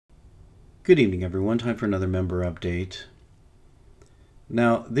Good evening, everyone. Time for another member update.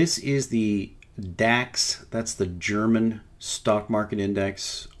 Now, this is the DAX, that's the German stock market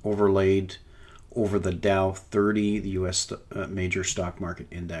index, overlaid over the Dow 30, the US major stock market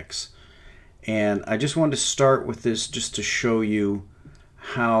index. And I just wanted to start with this just to show you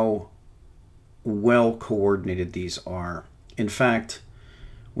how well coordinated these are. In fact,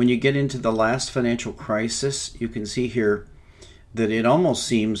 when you get into the last financial crisis, you can see here that it almost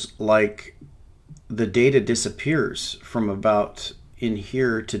seems like the data disappears from about in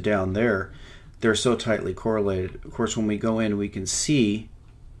here to down there. They're so tightly correlated. Of course, when we go in, we can see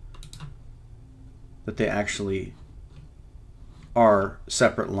that they actually are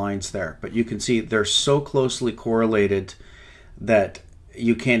separate lines there. But you can see they're so closely correlated that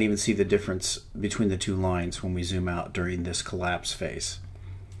you can't even see the difference between the two lines when we zoom out during this collapse phase.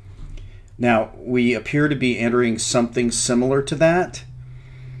 Now, we appear to be entering something similar to that.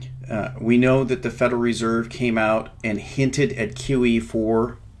 We know that the Federal Reserve came out and hinted at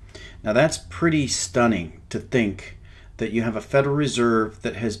QE4. Now, that's pretty stunning to think that you have a Federal Reserve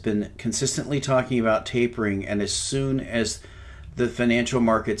that has been consistently talking about tapering, and as soon as the financial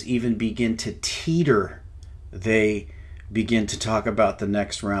markets even begin to teeter, they begin to talk about the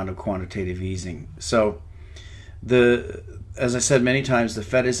next round of quantitative easing. So, as I said many times, the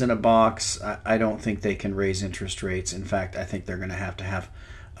Fed is in a box. I don't think they can raise interest rates. In fact, I think they're going to have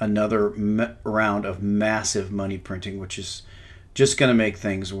another round of massive money printing, which is just going to make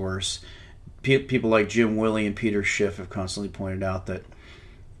things worse. People like Jim Willey and Peter Schiff have constantly pointed out that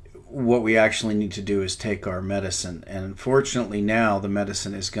what we actually need to do is take our medicine. And unfortunately now the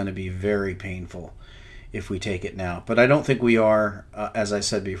medicine is going to be very painful if we take it now. But I don't think we are. As I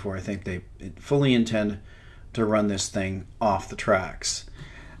said before, I think they fully intend to run this thing off the tracks.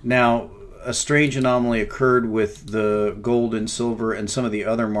 Now, a strange anomaly occurred with the gold and silver and some of the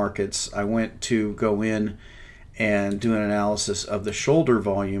other markets. I went to go in and do an analysis of the shoulder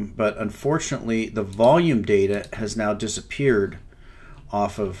volume, but unfortunately the volume data has now disappeared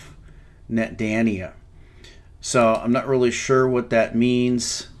off of NetDania. So I'm not really sure what that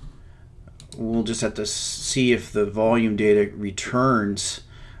means. We'll just have to see if the volume data returns.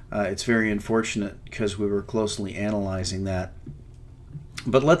 It's very unfortunate because we were closely analyzing that.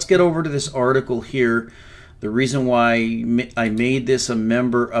 But let's get over to this article here. The reason why I made this a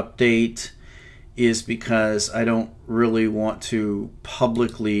member update is because I don't really want to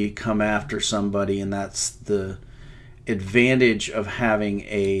publicly come after somebody, and that's the advantage of having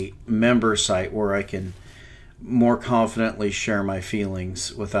a member site where I can more confidently share my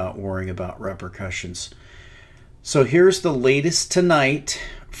feelings without worrying about repercussions. So here's the latest tonight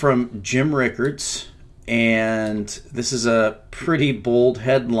from Jim Rickards, and this is a pretty bold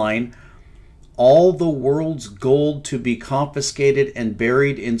headline. All the world's gold to be confiscated and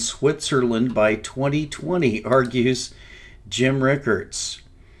buried in Switzerland by 2020, argues Jim Rickards.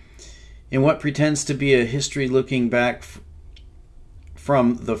 In what pretends to be a history looking back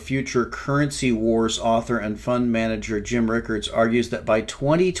from the Future Currency Wars author and fund manager Jim Rickards argues that by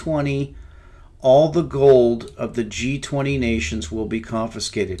 2020, all the gold of the G20 nations will be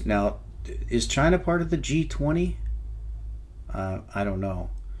confiscated. Now, is China part of the G20? I don't know.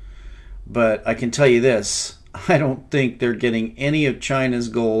 But I can tell you this. I don't think they're getting any of China's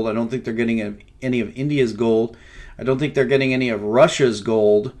gold. I don't think they're getting any of India's gold. I don't think they're getting any of Russia's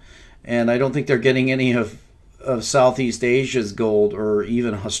gold. And I don't think they're getting any of Southeast Asia's gold or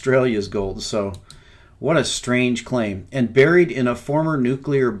even Australia's gold. So what a strange claim. And buried in a former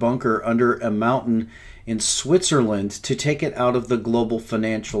nuclear bunker under a mountain in Switzerland to take it out of the global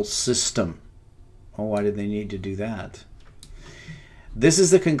financial system. Oh, why did they need to do that? This is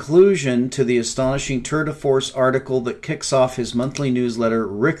the conclusion to the astonishing tour de force article that kicks off his monthly newsletter,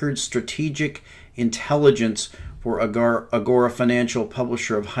 Rickards Strategic Intelligence, for Agora Financial,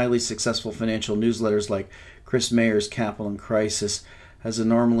 publisher of highly successful financial newsletters like Chris Mayer's Capital and Crisis. Has a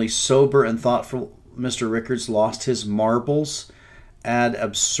normally sober and thoughtful Mr. Rickards lost his marbles ad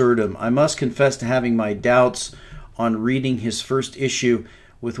absurdum? I must confess to having my doubts on reading his first issue,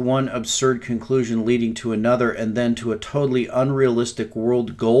 with one absurd conclusion leading to another and then to a totally unrealistic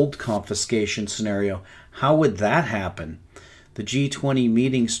world gold confiscation scenario. How would that happen? The G20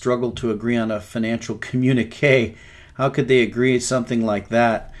 meeting struggled to agree on a financial communique. How could they agree on something like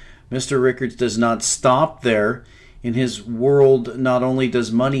that? Mr. Rickards does not stop there. In his world, not only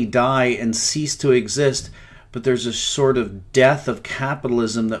does money die and cease to exist, but there's a sort of death of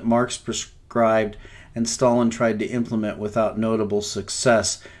capitalism that Marx prescribed and Stalin tried to implement without notable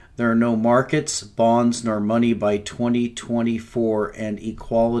success. There are no markets, bonds, nor money by 2024, and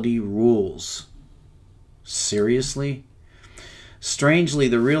equality rules. Seriously? Strangely,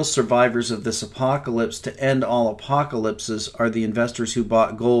 the real survivors of this apocalypse to end all apocalypses are the investors who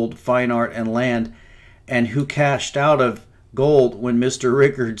bought gold, fine art, and land, and who cashed out of gold when Mr.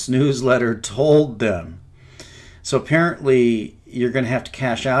 Rickard's newsletter told them. So apparently, you're going to have to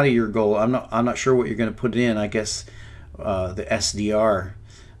cash out of your gold. I'm not sure what you're going to put in. I guess the SDR,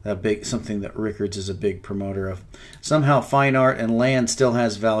 something that Rickards is a big promoter of. Somehow, fine art and land still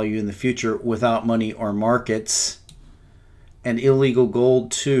has value in the future without money or markets. And illegal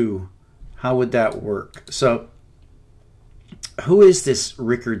gold too. How would that work? So, who is this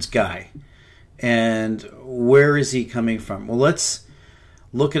Rickards guy? And where is he coming from? Well, let's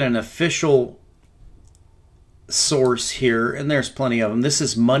look at an official source here, and there's plenty of them. This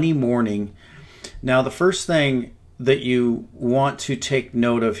is Money Morning. Now, the first thing that you want to take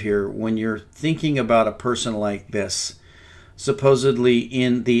note of here when you're thinking about a person like this, supposedly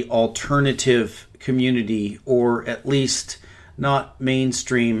in the alternative community, or at least not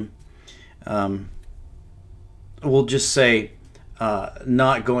mainstream, we'll just say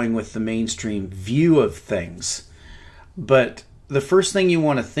not going with the mainstream view of things. But the first thing you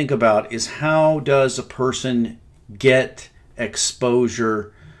want to think about is, how does a person get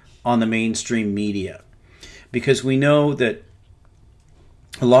exposure on the mainstream media? Because we know that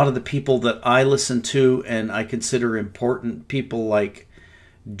a lot of the people that I listen to and I consider important, people like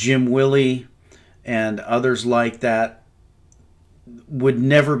Jim Willey and others like that, would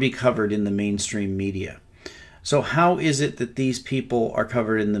never be covered in the mainstream media. So how is it that these people are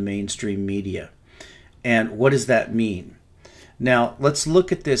covered in the mainstream media? And what does that mean? Now, let's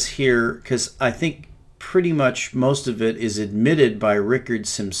look at this here, because I think pretty much most of it is admitted by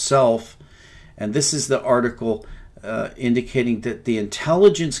Rickards himself. And this is the article indicating that the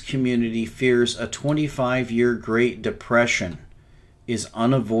intelligence community fears a 25-year Great Depression is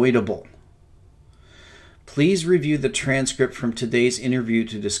unavoidable. Please review the transcript from today's interview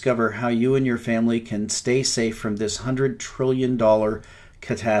to discover how you and your family can stay safe from this $100 trillion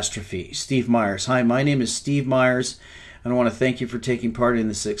catastrophe. Steve Myers. Hi, my name is Steve Myers, and I want to thank you for taking part in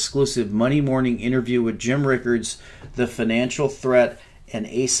this exclusive Money Morning interview with Jim Rickards, the financial threat and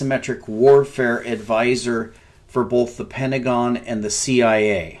asymmetric warfare advisor for both the Pentagon and the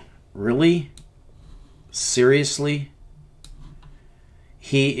CIA. Really? Seriously?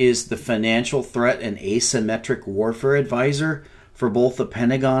 He is the financial threat and asymmetric warfare advisor for both the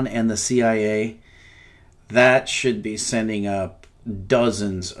Pentagon and the CIA. That should be sending up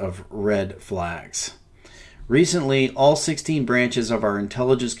dozens of red flags. Recently, all 16 branches of our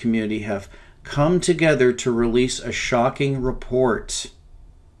intelligence community have come together to release a shocking report.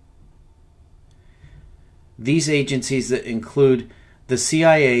 These agencies that include the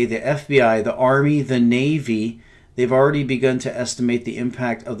CIA, the FBI, the Army, the Navy, they've already begun to estimate the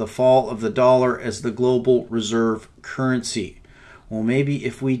impact of the fall of the dollar as the global reserve currency. Well, maybe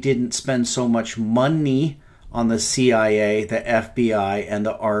if we didn't spend so much money on the CIA, the FBI, and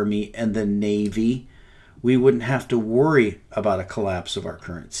the Army, and the Navy, we wouldn't have to worry about a collapse of our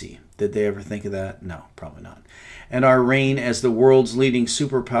currency. Did they ever think of that? No, probably not. And our reign as the world's leading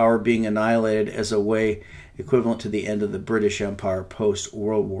superpower being annihilated as a way equivalent to the end of the British Empire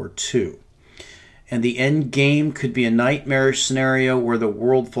post-World War II. And the end game could be a nightmarish scenario where the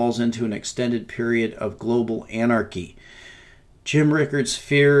world falls into an extended period of global anarchy. Jim Rickards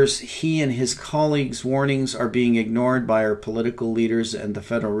fears he and his colleagues' warnings are being ignored by our political leaders and the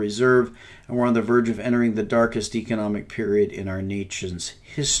Federal Reserve, and we're on the verge of entering the darkest economic period in our nation's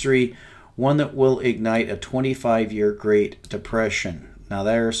history, one that will ignite a 25-year Great Depression. Now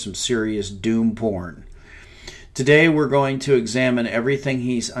there's some serious doom porn. Today we're going to examine everything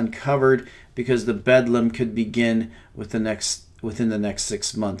he's uncovered, because the bedlam could begin within the next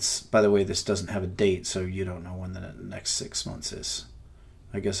 6 months. By the way, this doesn't have a date, so you don't know when the next 6 months is.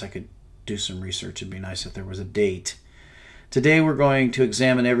 I guess I could do some research. It'd be nice if there was a date. Today we're going to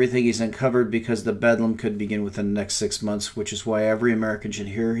examine everything he's uncovered, because the bedlam could begin within the next 6 months, which is why every American should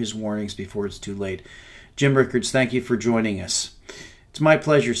hear his warnings before it's too late. Jim Rickards, thank you for joining us. It's my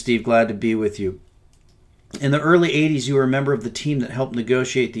pleasure, Steve. Glad to be with you. In the early 80s, you were a member of the team that helped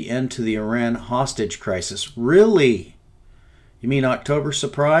negotiate the end to the Iran hostage crisis. Really? You mean October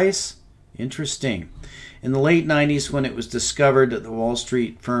Surprise? Interesting. In the late 90s, when it was discovered that the Wall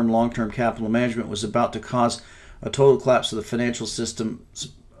Street firm Long-Term Capital Management was about to cause a total collapse of the financial system,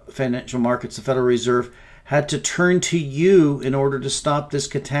 financial markets, the Federal Reserve had to turn to you in order to stop this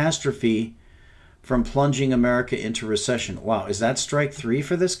catastrophe from plunging America into recession. Wow, is that strike 3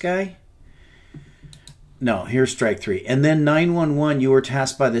 for this guy? No, here's strike 3. And then 911, you were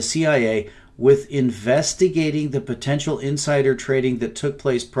tasked by the CIA with investigating the potential insider trading that took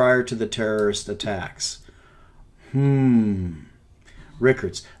place prior to the terrorist attacks.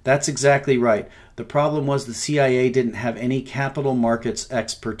 Rickards. That's exactly right. The problem was the CIA didn't have any capital markets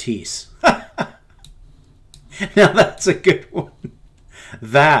expertise. Now that's a good one.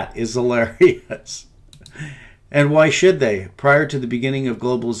 That is hilarious. And why should they? Prior to the beginning of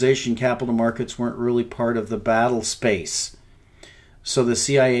globalization, capital markets weren't really part of the battle space. So the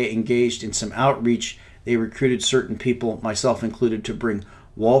CIA engaged in some outreach. They recruited certain people, myself included, to bring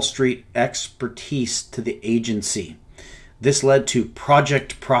Wall Street expertise to the agency. This led to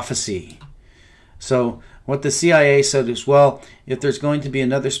Project Prophecy. So what the CIA said is, well, if there's going to be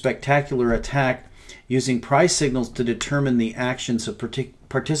another spectacular attack using price signals to determine the actions of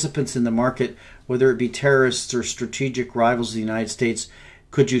participants in the market, whether it be terrorists or strategic rivals of the United States,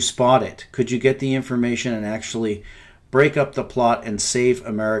 could you spot it? Could you get the information and actually break up the plot and save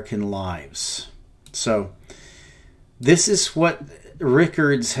American lives? So this is what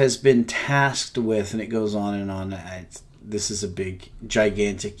Rickards has been tasked with, and it goes on and on. This is a big,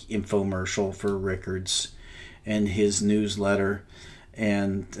 gigantic infomercial for Rickards and his newsletter,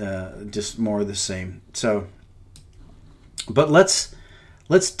 and just more of the same. So, but let's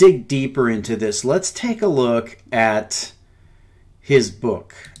dig deeper into this. Let's take a look at his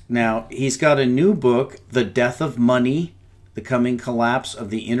book. Now, he's got a new book, The Death of Money, The Coming Collapse of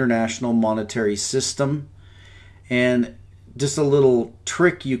the International Monetary System. And just a little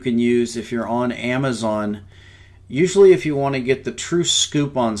trick you can use if you're on Amazon. Usually if you want to get the true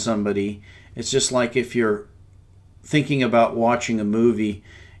scoop on somebody, it's just like if you're thinking about watching a movie,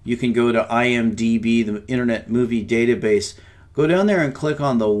 you can go to IMDb, the Internet Movie Database, go down there and click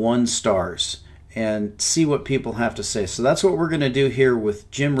on the 1 stars and see what people have to say. So that's what we're going to do here with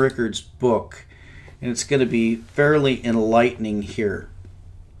Jim Rickards' book, and it's going to be fairly enlightening here.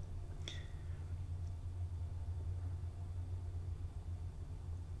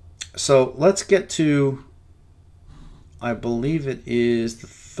 So let's get to, I believe it is the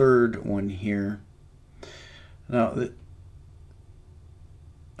third one here. No,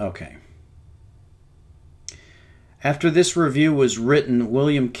 okay. After this review was written,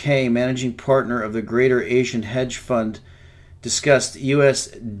 William Kay, managing partner of the Greater Asian Hedge Fund, discussed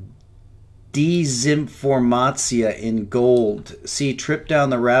U.S. disinformatia in gold. See, trip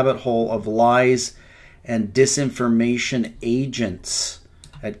down the rabbit hole of lies and disinformation agents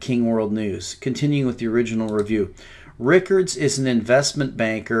at King World News. Continuing with the original review. Rickards is an investment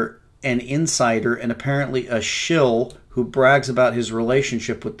banker, an insider, and apparently a shill who brags about his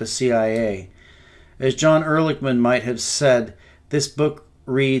relationship with the CIA. As John Ehrlichman might have said, this book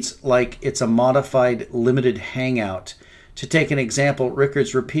reads like it's a modified limited hangout. To take an example,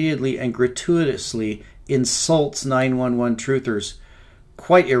 Rickards repeatedly and gratuitously insults 911 truthers,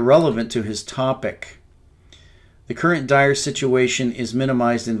 quite irrelevant to his topic. The current dire situation is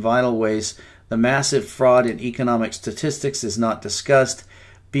minimized in vital ways. The massive fraud in economic statistics is not discussed.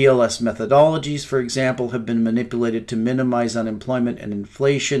 BLS methodologies, for example, have been manipulated to minimize unemployment and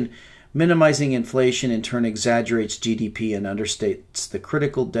inflation. Minimizing inflation in turn exaggerates GDP and understates the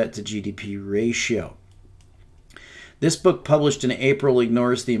critical debt to GDP ratio. This book, published in April,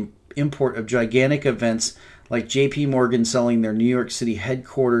 ignores the import of gigantic events like JP Morgan selling their New York City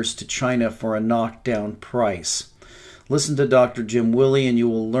headquarters to China for a knockdown price. Listen to Dr. Jim Willey and you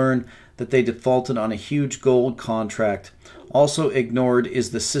will learn that they defaulted on a huge gold contract. Also ignored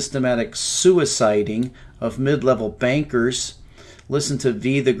is the systematic suiciding of mid-level bankers. Listen to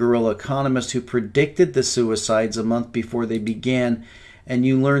V, the guerrilla economist who predicted the suicides a month before they began, and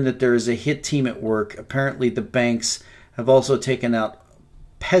you learn that there is a hit team at work. Apparently the banks have also taken out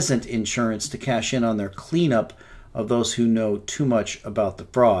peasant insurance to cash in on their cleanup of those who know too much about the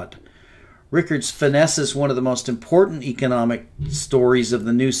fraud. Rickards finesses one of the most important economic stories of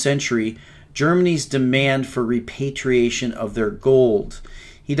the new century, Germany's demand for repatriation of their gold.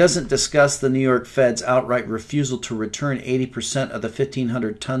 He doesn't discuss the New York Fed's outright refusal to return 80% of the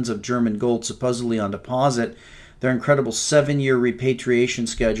 1,500 tons of German gold supposedly on deposit, their incredible 7-year repatriation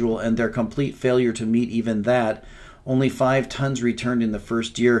schedule, and their complete failure to meet even that. Only 5 tons returned in the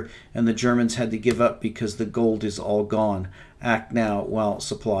first year, and the Germans had to give up because the gold is all gone. Act now while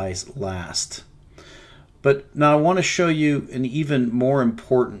supplies last. But now I want to show you an even more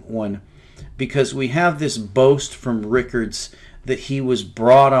important one, because we have this boast from Rickards that he was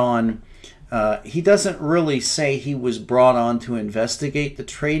brought on. He doesn't really say he was brought on to investigate the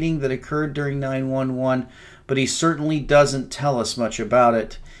trading that occurred during 9/11, but he certainly doesn't tell us much about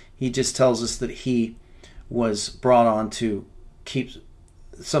it. He just tells us that he was brought on to keep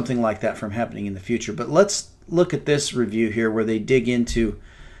something like that from happening in the future. But let's look at this review here where they dig into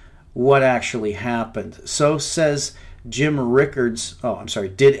what actually happened. So says Jim Rickards,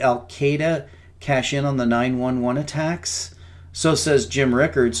 did Al-Qaeda cash in on the 9/11 attacks? So says Jim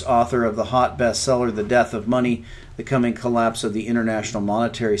Rickards, author of the hot bestseller The Death of Money, The Coming Collapse of the International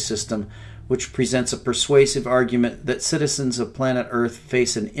Monetary System, which presents a persuasive argument that citizens of planet Earth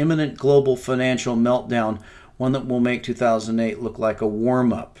face an imminent global financial meltdown, one that will make 2008 look like a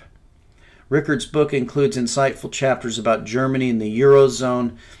warm-up. Rickards' book includes insightful chapters about Germany and the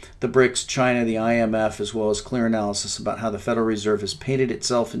Eurozone, the BRICS, China, the IMF, as well as clear analysis about how the Federal Reserve has painted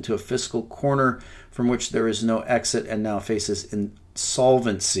itself into a fiscal corner from which there is no exit and now faces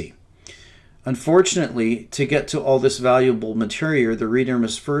insolvency. Unfortunately, to get to all this valuable material, the reader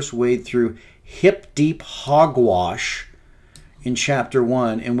must first wade through hip-deep hogwash in Chapter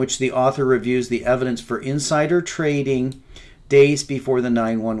 1, in which the author reviews the evidence for insider trading days before the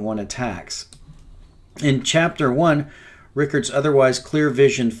 9/11 attacks. In Chapter 1, Rickards' otherwise clear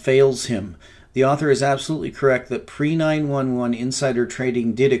vision fails him. The author is absolutely correct that pre-9/11 insider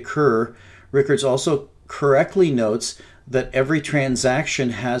trading did occur. Rickards also correctly notes that every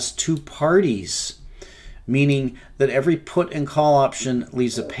transaction has two parties, meaning that every put and call option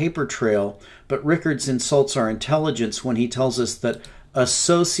leaves a paper trail, but Rickards insults our intelligence when he tells us that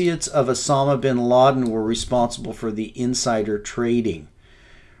associates of Osama bin Laden were responsible for the insider trading.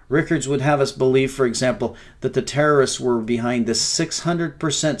 Rickards would have us believe, for example, that the terrorists were behind the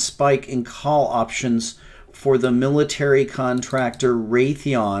 600% spike in call options for the military contractor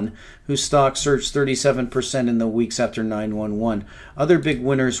Raytheon, whose stock surged 37% in the weeks after 9/11. Other big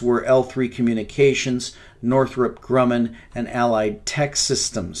winners were L3 Communications, Northrop Grumman, and Allied Tech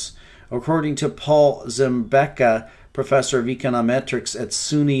Systems. According to Paul Zembecka, professor of econometrics at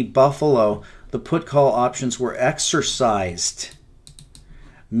SUNY Buffalo, the put-call options were exercised,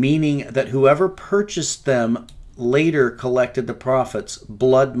 meaning that whoever purchased them later collected the profits,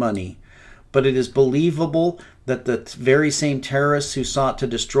 blood money. But it is believable that the very same terrorists who sought to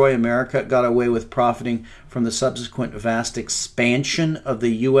destroy America got away with profiting from the subsequent vast expansion of the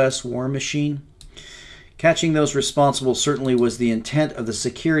U.S. war machine. Catching those responsible certainly was the intent of the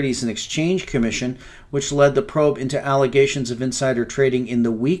Securities and Exchange Commission, which led the probe into allegations of insider trading in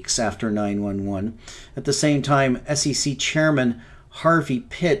the weeks after 9/11. At the same time, SEC Chairman Harvey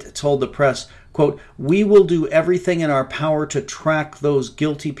Pitt told the press, quote, "We will do everything in our power to track those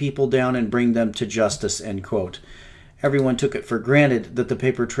guilty people down and bring them to justice," end quote. Everyone took it for granted that the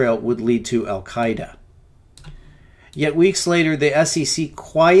paper trail would lead to Al-Qaeda. Yet weeks later, the SEC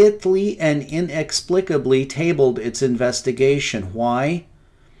quietly and inexplicably tabled its investigation. Why?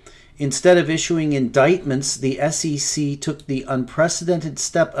 Instead of issuing indictments, the SEC took the unprecedented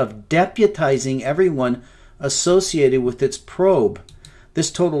step of deputizing everyone associated with its probe. This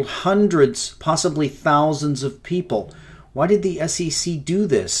totaled hundreds, possibly thousands of people. Why did the SEC do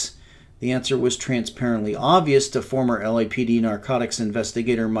this? The answer was transparently obvious to former LAPD narcotics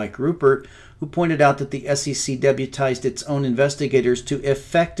investigator Mike Rupert, who pointed out that the SEC deputized its own investigators to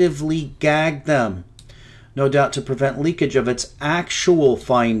effectively gag them, no doubt to prevent leakage of its actual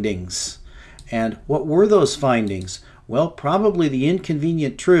findings. And what were those findings? Well, probably the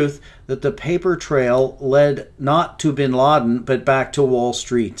inconvenient truth that the paper trail led not to bin Laden, but back to Wall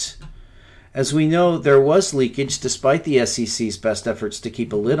Street. As we know, there was leakage despite the SEC's best efforts to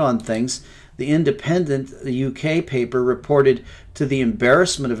keep a lid on things. The Independent, the UK paper, reported, to the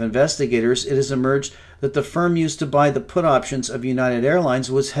embarrassment of investigators, it has emerged that the firm used to buy the put options of United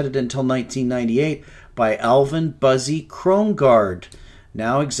Airlines was headed until 1998 by Alvin Buzzy Krongard,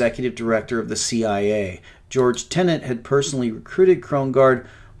 now executive director of the CIA. George Tenet had personally recruited Krongard,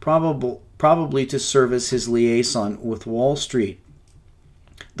 probably to serve as his liaison with Wall Street.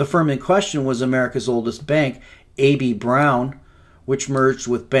 The firm in question was America's oldest bank, A.B. Brown, which merged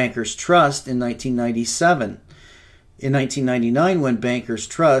with Bankers Trust in 1997. In 1999, when Bankers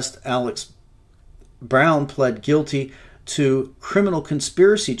Trust, Alex Brown pled guilty to criminal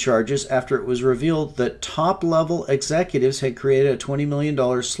conspiracy charges after it was revealed that top-level executives had created a $20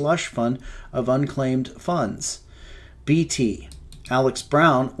 million slush fund of unclaimed funds. BT, Alex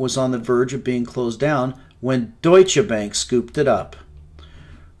Brown, was on the verge of being closed down when Deutsche Bank scooped it up.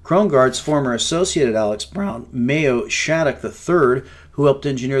 Krongard's former associate at Alex Brown, Mayo Shattuck III, who helped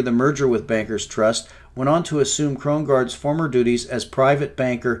engineer the merger with Bankers Trust, went on to assume Krongard's former duties as private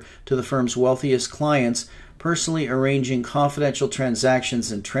banker to the firm's wealthiest clients, personally arranging confidential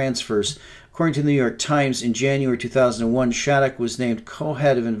transactions and transfers. According to the New York Times, in January 2001, Shattuck was named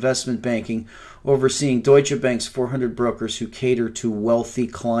co-head of investment banking, overseeing Deutsche Bank's 400 brokers who cater to wealthy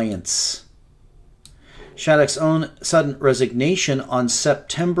clients. Shattuck's own sudden resignation on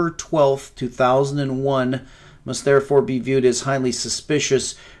September 12, 2001 must therefore be viewed as highly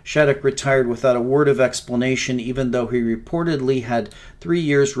suspicious. Shattuck retired without a word of explanation, even though he reportedly had 3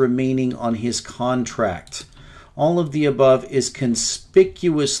 years remaining on his contract. All of the above is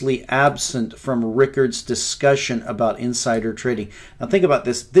conspicuously absent from Rickard's discussion about insider trading. Now think about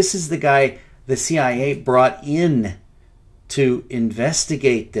this. This is the guy the CIA brought in to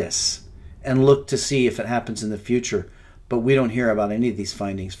investigate this and look to see if it happens in the future. But we don't hear about any of these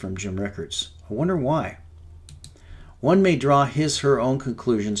findings from Jim Rickards. I wonder why. One may draw her own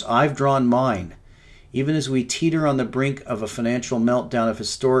conclusions. I've drawn mine. Even as we teeter on the brink of a financial meltdown of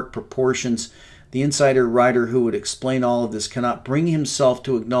historic proportions, the insider writer who would explain all of this cannot bring himself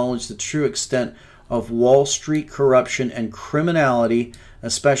to acknowledge the true extent of Wall Street corruption and criminality,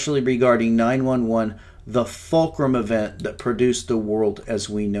 especially regarding 9/11, the fulcrum event that produced the world as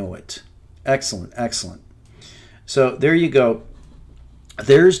we know it. Excellent, excellent. So there you go.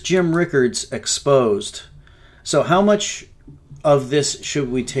 There's Jim Rickards exposed. So how much of this should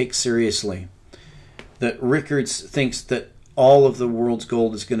we take seriously? That Rickards thinks that all of the world's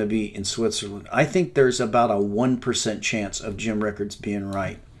gold is going to be in Switzerland. I think there's about a 1% chance of Jim Rickards being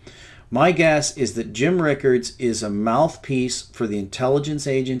right. My guess is that Jim Rickards is a mouthpiece for the intelligence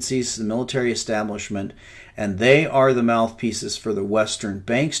agencies, the military establishment, and they are the mouthpieces for the Western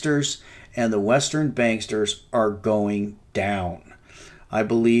banksters, and the Western banksters are going down. I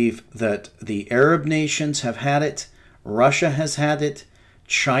believe that the Arab nations have had it, Russia has had it,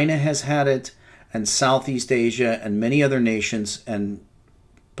 China has had it, and Southeast Asia and many other nations, and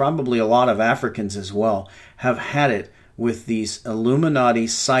probably a lot of Africans as well, have had it with these Illuminati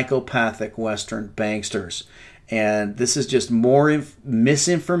psychopathic Western banksters. And this is just more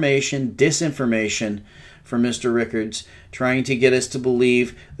misinformation, disinformation from Mr. Rickards, trying to get us to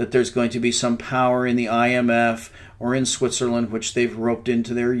believe that there's going to be some power in the IMF or in Switzerland, which they've roped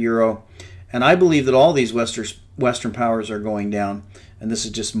into their euro. And I believe that all these Western powers are going down, and this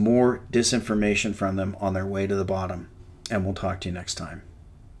is just more disinformation from them on their way to the bottom. And we'll talk to you next time.